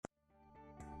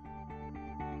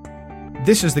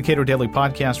This is the Cato Daily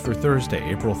Podcast for Thursday,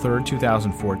 April 3rd,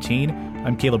 2014.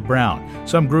 I'm Caleb Brown.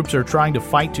 Some groups are trying to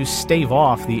fight to stave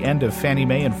off the end of Fannie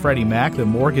Mae and Freddie Mac, the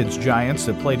mortgage giants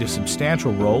that played a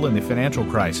substantial role in the financial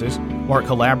crisis. Mark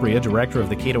Calabria, director of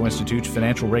the Cato Institute's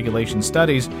Financial Regulation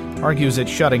Studies, argues that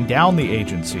shutting down the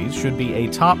agencies should be a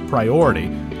top priority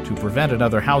to prevent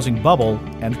another housing bubble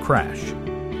and crash.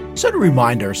 So to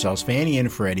remind ourselves, Fannie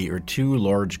and Freddie are two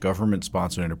large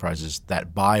government-sponsored enterprises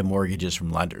that buy mortgages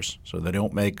from lenders. So they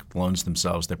don't make loans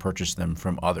themselves, they purchase them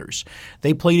from others.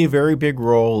 They played a very big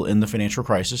role in the financial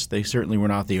crisis. They certainly were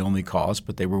not the only cause,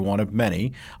 but they were one of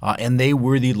many. And they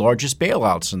were the largest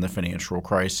bailouts in the financial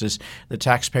crisis. The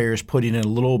taxpayers put in a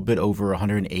little bit over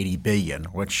 $180 billion,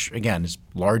 which, again, is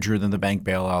larger than the bank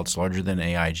bailouts, larger than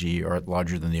AIG, or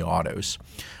larger than the autos.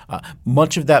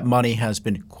 Much of that money has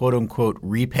been, quote-unquote,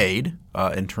 repaid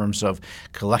in terms of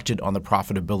collected on the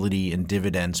profitability and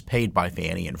dividends paid by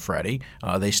Fannie and Freddie.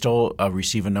 They still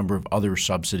receive a number of other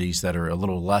subsidies that are a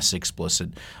little less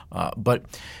explicit. But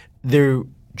their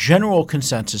general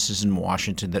consensus is in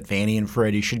Washington that Fannie and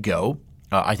Freddie should go.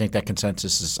 I think that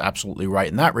consensus is absolutely right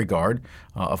in that regard.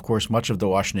 Of course, much of the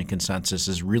Washington consensus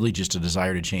is really just a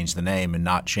desire to change the name and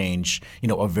not change,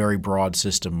 a very broad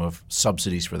system of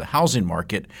subsidies for the housing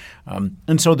market.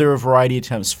 And so there are a variety of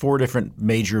attempts, 4 different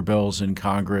major bills in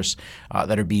Congress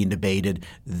that are being debated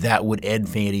that would end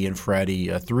Fannie and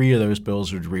Freddie. 3 of those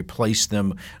bills would replace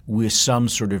them with some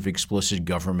sort of explicit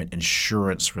government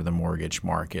insurance for the mortgage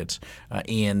market.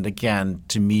 And again,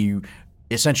 to me,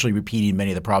 essentially repeating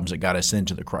many of the problems that got us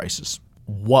into the crisis.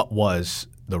 What was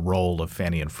the role of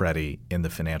Fannie and Freddie in the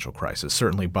financial crisis?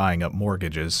 Certainly buying up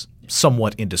mortgages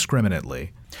somewhat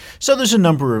indiscriminately. So there's a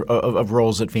number of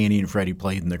roles that Fannie and Freddie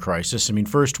played in the crisis. I mean,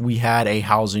 first we had a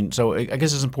housing – so I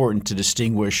guess it's important to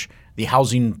distinguish the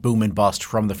housing boom and bust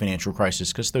from the financial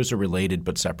crisis because those are related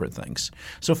but separate things.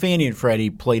 So Fannie and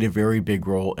Freddie played a very big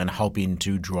role in helping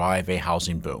to drive a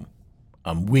housing boom.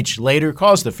 Which later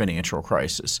caused the financial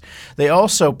crisis. They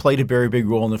also played a very big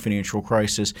role in the financial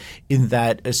crisis in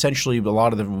that essentially a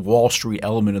lot of the Wall Street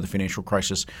element of the financial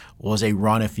crisis was a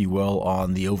run, if you will,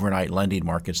 on the overnight lending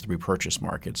markets, the repurchase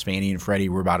markets. Fannie and Freddie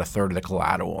were about a third of the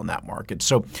collateral in that market.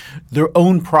 So their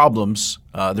own problems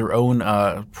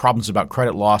about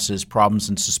credit losses, problems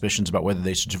and suspicions about whether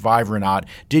they should survive or not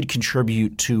did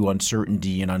contribute to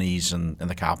uncertainty and unease in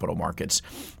the capital markets.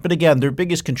 But again, their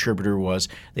biggest contributor was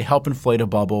they help inflate a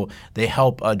bubble. They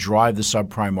help drive the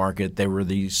subprime market. They were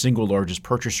the single largest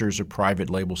purchasers of private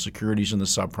label securities in the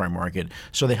subprime market.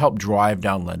 So they helped drive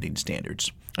down lending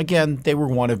standards. Again, they were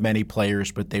one of many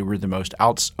players, but they were the most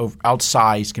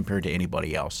outsized compared to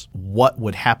anybody else. What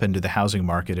would happen to the housing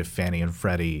market if Fannie and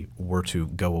Freddie were to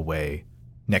go away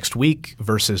next week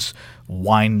versus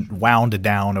wound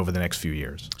down over the next few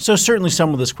years? So certainly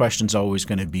some of this question is always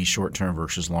going to be short-term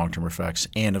versus long-term effects.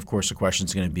 And, of course, the question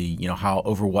is going to be, how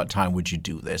over what time would you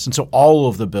do this? And so all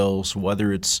of the bills,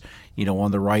 whether it's,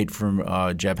 on the right from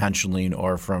Jeb Hensarling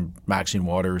or from Maxine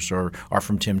Waters or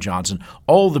from Tim Johnson,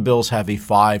 all of the bills have a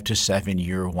 5 to 7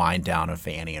 year wind down of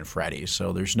Fannie and Freddie.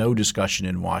 So there's no discussion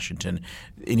in Washington,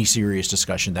 any serious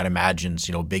discussion that imagines,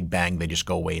 big bang, they just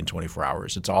go away in 24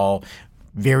 hours. It's all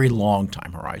very long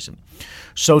time horizon.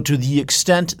 So to the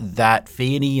extent that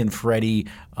Fannie and Freddie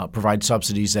provide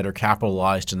subsidies that are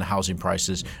capitalized in the housing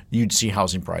prices, you'd see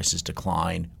housing prices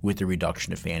decline with the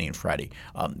reduction of Fannie and Freddie.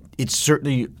 It's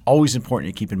certainly always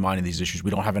important to keep in mind in these issues. We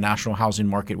don't have a national housing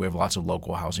market. We have lots of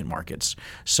local housing markets.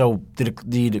 So the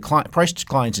price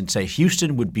declines in, say,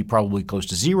 Houston would be probably close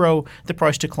to zero. The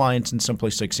price declines in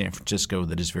someplace like San Francisco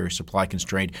that is very supply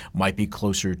constrained might be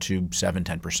closer to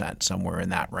 7-10%, somewhere in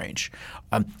that range.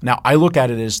 Now, I look at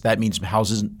it as that means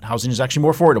housing is actually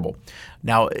more affordable.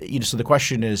 Now, so the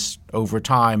question is, over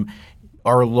time,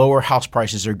 are lower house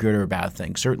prices a good or a bad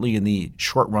thing? Certainly in the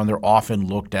short run, they're often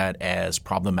looked at as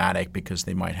problematic because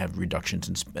they might have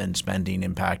reductions in spending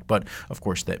impact. But, of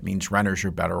course, that means renters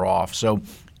are better off. So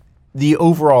the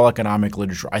overall economic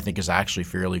literature, I think, is actually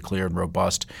fairly clear and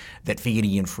robust that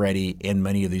Fannie and Freddie and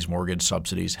many of these mortgage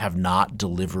subsidies have not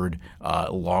delivered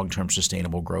long-term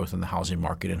sustainable growth in the housing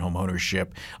market and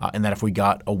homeownership, and that if we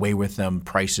got away with them,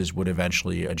 prices would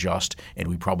eventually adjust and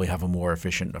we probably have a more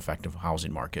efficient and effective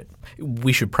housing market.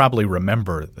 We should probably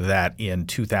remember that in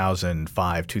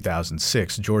 2005,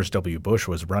 2006, George W. Bush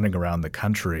was running around the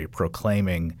country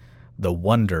proclaiming the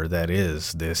wonder that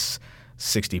is this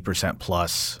 60%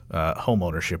 plus home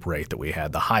ownership rate that we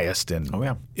had, the highest in,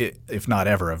 if not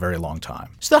ever, a very long time.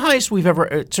 It's the highest we've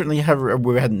ever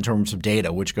we've had in terms of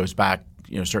data, which goes back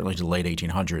certainly to the late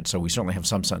 1800s. So we certainly have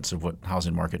some sense of what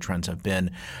housing market trends have been.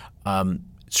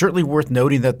 Certainly worth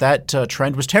noting that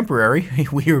trend was temporary.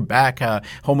 We are back.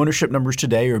 Home ownership numbers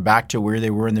today are back to where they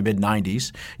were in the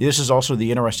mid-90s. This is also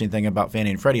the interesting thing about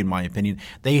Fannie and Freddie, in my opinion.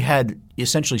 They had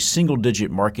essentially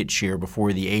single-digit market share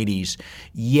before the 80s,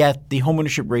 yet the home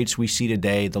ownership rates we see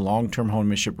today, the long-term home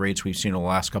ownership rates we've seen in the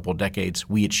last couple of decades,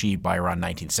 we achieved by around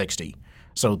 1960.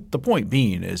 So the point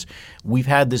being is we've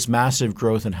had this massive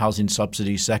growth in housing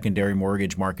subsidies, secondary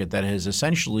mortgage market that has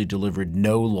essentially delivered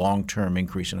no long-term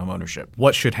increase in home ownership.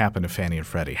 What should happen to Fannie and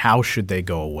Freddie? How should they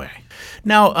go away?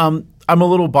 Now, I'm a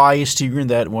little biased here in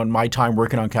that when my time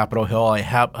working on Capitol Hill, I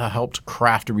helped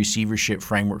craft a receivership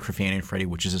framework for Fannie and Freddie,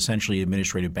 which is essentially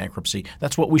administrative bankruptcy.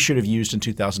 That's what we should have used in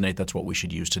 2008. That's what we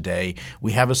should use today.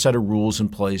 We have a set of rules in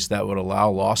place that would allow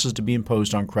losses to be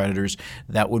imposed on creditors,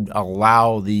 that would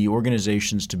allow the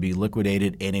organizations to be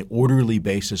liquidated in an orderly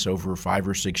basis over 5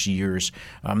 or 6 years,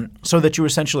 so that you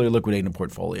essentially are liquidating the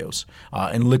portfolios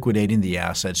and liquidating the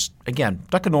assets. Again,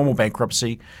 like a normal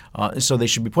bankruptcy. So they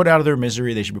should be put out of their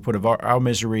misery. They should be put out of our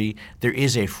misery. There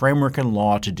is a framework in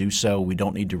law to do so. We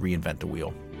don't need to reinvent the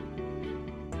wheel.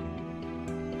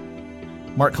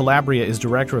 Mark Calabria is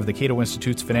director of the Cato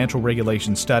Institute's Financial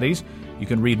Regulation Studies. You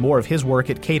can read more of his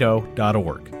work at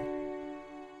cato.org.